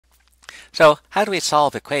So how do we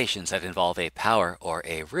solve equations that involve a power or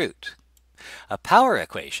a root? A power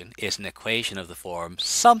equation is an equation of the form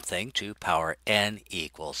something to power n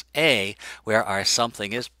equals a, where our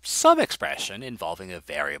something is some expression involving a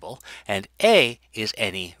variable, and a is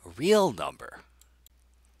any real number.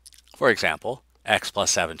 For example, x plus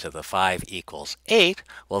 7 to the 5 equals 8.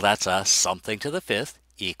 Well, that's a something to the fifth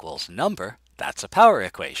equals number. That's a power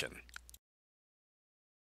equation.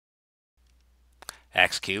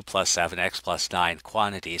 X cubed plus 7x plus 9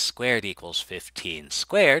 quantity squared equals 15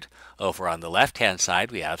 squared. Over on the left-hand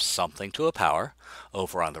side, we have something to a power.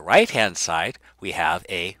 Over on the right-hand side, we have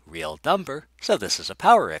a real number, so this is a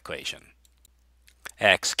power equation.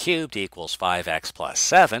 X cubed equals 5x plus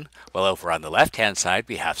 7. Well, over on the left-hand side,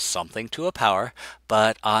 we have something to a power,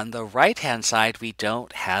 but on the right-hand side, we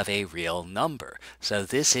don't have a real number, so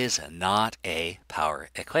this is not a power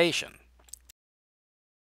equation.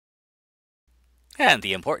 And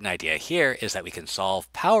the important idea here is that we can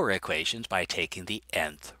solve power equations by taking the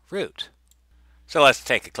nth root. So let's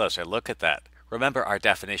take a closer look at that. Remember our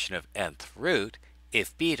definition of nth root.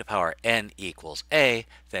 If b to power n equals a,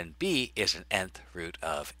 then b is an nth root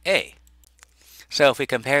of a. So if we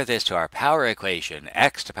compare this to our power equation,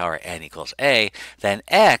 x to power n equals a, then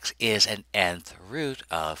x is an nth root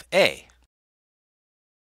of a.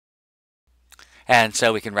 And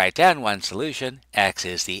so we can write down one solution, x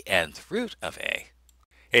is the nth root of a.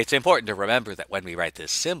 It's important to remember that when we write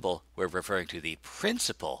this symbol, we're referring to the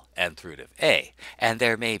principal nth root of a, and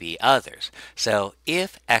there may be others. So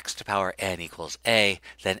if x to power n equals a,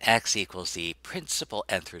 then x equals the principal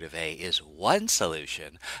nth root of a is one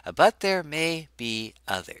solution, but there may be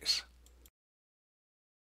others.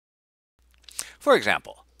 For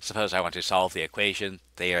example, suppose I want to solve the equation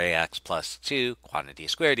 3x plus 2 quantity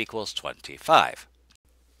squared equals 25.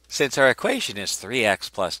 Since our equation is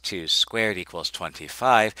 3x plus 2 squared equals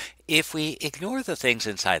 25, if we ignore the things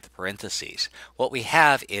inside the parentheses, what we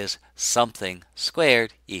have is something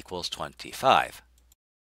squared equals 25.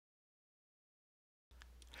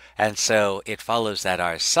 And so it follows that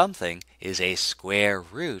our something is a square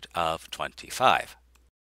root of 25.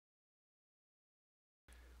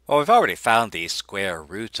 Well, we've already found the square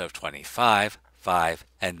roots of 25, 5,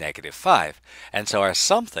 and negative 5, and so our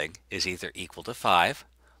something is either equal to 5,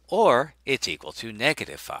 or it's equal to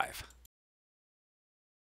negative 5.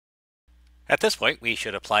 At this point, we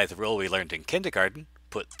should apply the rule we learned in kindergarten,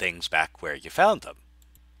 put things back where you found them.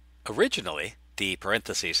 Originally, the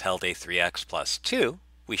parentheses held a 3x plus 2.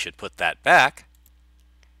 We should put that back.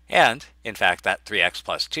 And, in fact, that 3x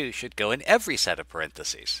plus 2 should go in every set of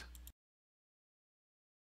parentheses.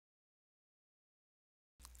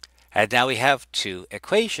 And now we have two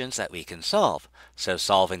equations that we can solve. So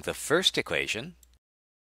solving the first equation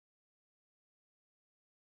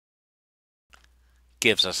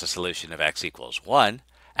gives us a solution of x equals 1,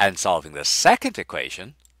 and solving the second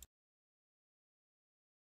equation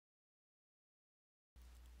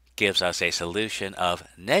gives us a solution of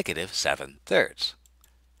negative 7/3.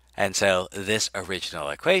 And so this original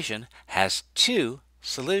equation has two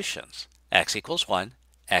solutions, x equals 1,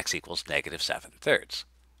 x equals negative 7/3.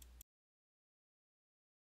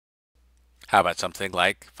 How about something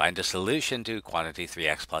like find a solution to quantity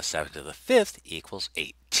 3x plus 7 to the fifth equals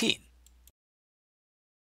 18?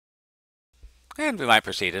 And we might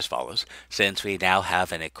proceed as follows. Since we now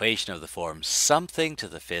have an equation of the form something to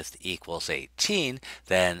the fifth equals 18,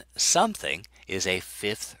 then something is a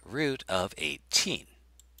fifth root of 18.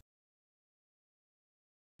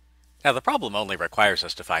 Now the problem only requires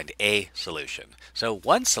us to find a solution. So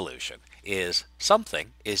one solution is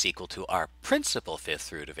something is equal to our principal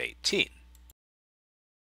fifth root of 18.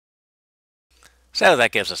 So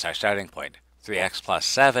that gives us our starting point. 3x plus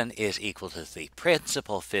 7 is equal to the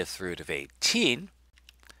principal fifth root of 18.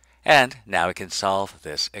 And now we can solve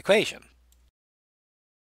this equation.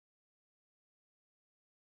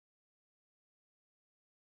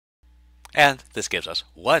 And this gives us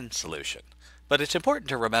one solution. But it's important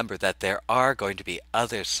to remember that there are going to be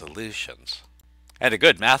other solutions. And a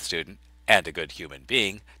good math student, and a good human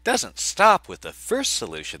being, doesn't stop with the first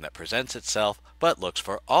solution that presents itself, but looks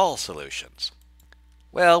for all solutions.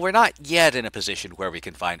 Well, we're not yet in a position where we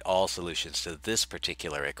can find all solutions to this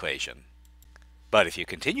particular equation. But if you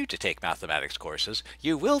continue to take mathematics courses,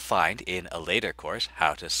 you will find in a later course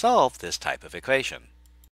how to solve this type of equation.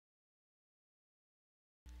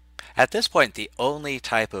 At this point, the only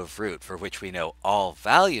type of root for which we know all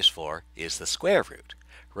values for is the square root.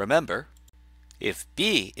 Remember, if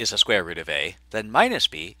b is a square root of a, then minus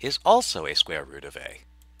b is also a square root of a.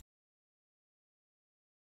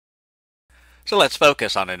 So let's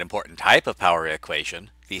focus on an important type of power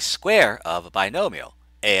equation, the square of a binomial.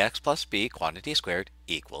 ax plus b quantity squared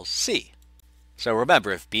equals c. So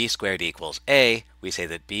remember, if b squared equals a, we say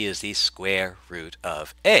that b is the square root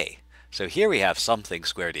of a. So here we have something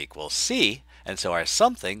squared equals c, and so our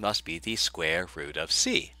something must be the square root of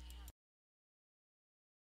c.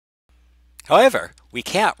 However, we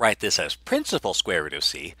can't write this as principal square root of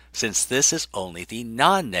c, since this is only the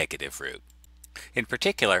non-negative root. In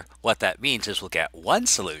particular, what that means is we'll get one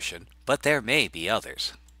solution, but there may be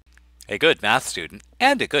others. A good math student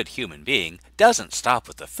and a good human being doesn't stop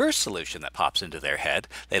with the first solution that pops into their head.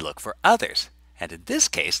 They look for others. And in this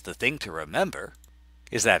case, the thing to remember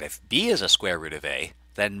is that if b is a square root of a,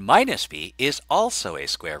 then minus b is also a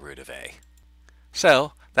square root of a.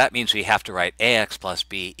 So that means we have to write ax plus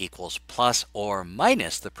b equals plus or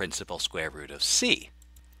minus the principal square root of c.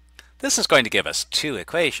 This is going to give us two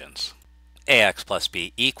equations. Ax plus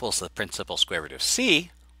b equals the principal square root of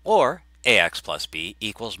c, or ax plus b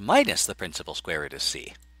equals minus the principal square root of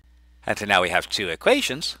c. And so now we have two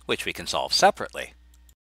equations, which we can solve separately.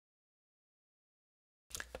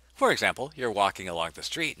 For example, you're walking along the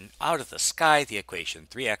street, and out of the sky, the equation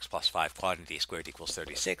 3x plus 5 quantity squared equals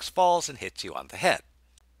 36 falls and hits you on the head.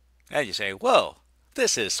 And you say, whoa,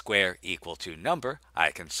 this is square equal to number.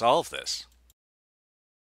 I can solve this.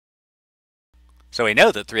 So we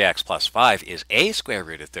know that 3x plus 5 is a square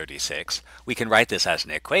root of 36. We can write this as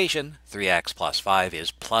an equation. 3x plus 5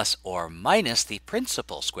 is plus or minus the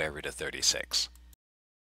principal square root of 36.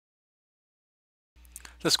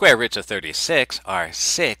 The square roots of 36 are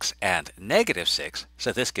 6 and negative 6,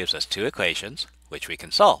 so this gives us two equations, which we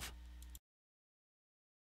can solve.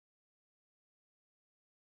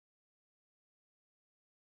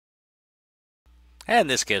 And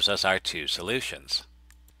this gives us our two solutions.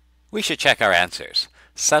 We should check our answers.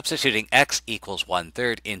 Substituting x equals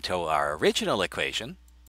 1/3 into our original equation,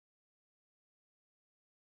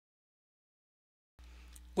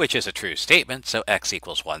 which is a true statement, so x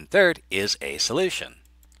equals 1/3 is a solution.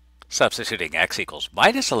 Substituting x equals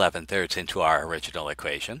minus 11/3 into our original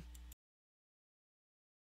equation,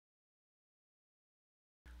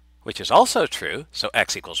 which is also true, so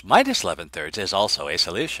x equals minus 11/3 is also a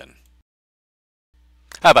solution.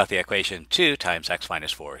 How about the equation 2 times x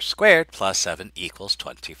minus 4 squared plus 7 equals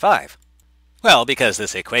 25? Well, because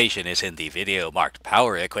this equation is in the video marked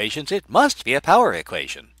power equations, it must be a power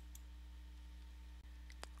equation.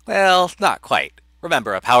 Well, not quite.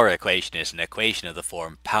 Remember, a power equation is an equation of the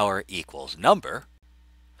form power equals number,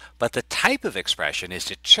 but the type of expression is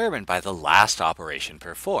determined by the last operation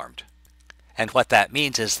performed. And what that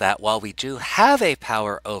means is that while we do have a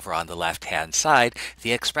power over on the left-hand side,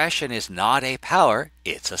 the expression is not a power,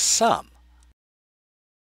 it's a sum.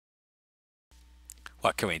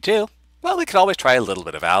 What can we do? Well, we can always try a little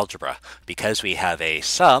bit of algebra. Because we have a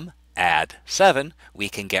sum, add 7, we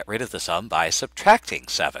can get rid of the sum by subtracting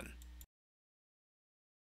 7.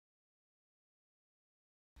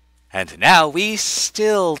 And now we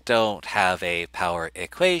still don't have a power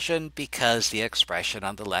equation because the expression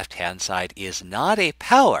on the left-hand side is not a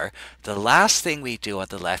power. The last thing we do on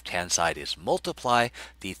the left-hand side is multiply.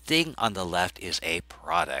 The thing on the left is a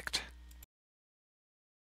product.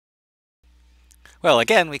 Well,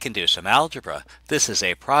 again, we can do some algebra. This is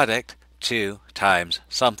a product, 2 times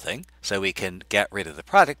something, so we can get rid of the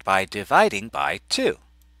product by dividing by 2.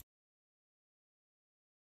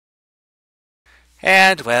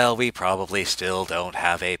 And, well, we probably still don't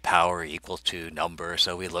have a power equal to number,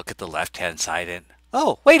 so we look at the left-hand side and,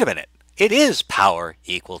 oh, wait a minute, it is power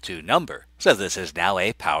equal to number, so this is now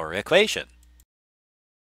a power equation.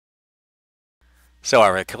 So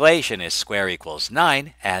our equation is square equals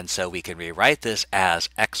 9, and so we can rewrite this as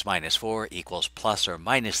x minus 4 equals plus or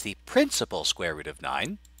minus the principal square root of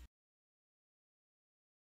 9.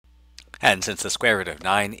 And since the square root of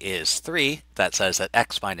 9 is 3, that says that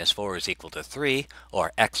x minus 4 is equal to 3,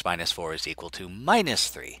 or x minus 4 is equal to minus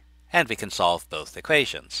 3. And we can solve both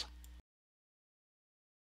equations.